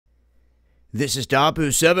This is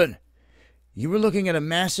Dabu7. You were looking at a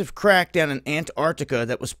massive crack down in Antarctica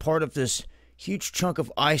that was part of this huge chunk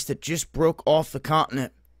of ice that just broke off the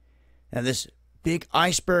continent. Now, this big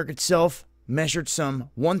iceberg itself measured some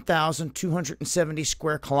 1,270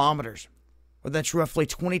 square kilometers. Well, that's roughly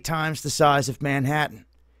 20 times the size of Manhattan.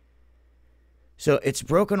 So it's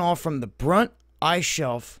broken off from the Brunt Ice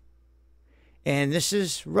Shelf, and this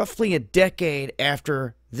is roughly a decade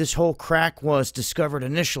after this whole crack was discovered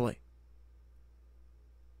initially.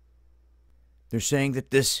 They're saying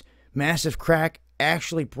that this massive crack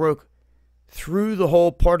actually broke through the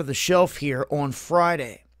whole part of the shelf here on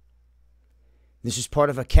Friday. This is part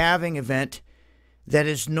of a calving event that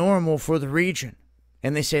is normal for the region.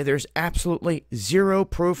 And they say there's absolutely zero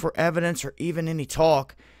proof or evidence or even any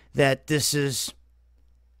talk that this is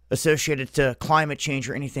associated to climate change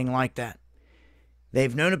or anything like that.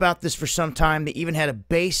 They've known about this for some time. They even had a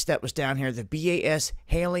base that was down here, the BAS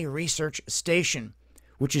Haley Research Station,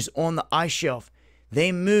 which is on the ice shelf.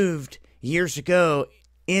 They moved years ago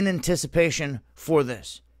in anticipation for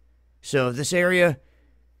this. So this area,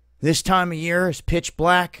 this time of year, is pitch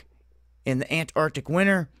black in the Antarctic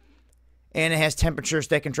winter, and it has temperatures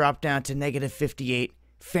that can drop down to negative 58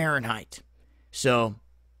 Fahrenheit. So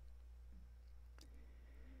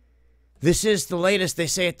this is the latest. They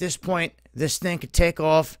say at this point, this thing could take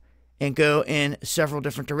off and go in several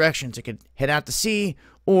different directions. It could head out to sea,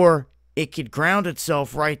 or it could ground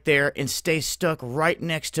itself right there and stay stuck right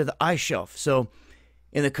next to the ice shelf. So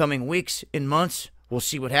in the coming weeks and months, we'll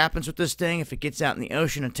see what happens with this thing, if it gets out in the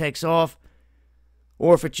ocean and takes off,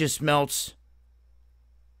 or if it just melts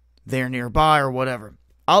there nearby or whatever.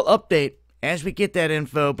 I'll update as we get that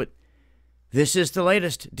info, but this is the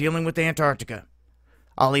latest dealing with Antarctica.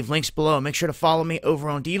 I'll leave links below. Make sure to follow me over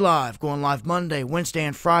on DLive, going live Monday, Wednesday,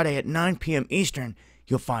 and Friday at 9 p.m. Eastern.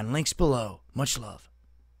 You'll find links below. Much love.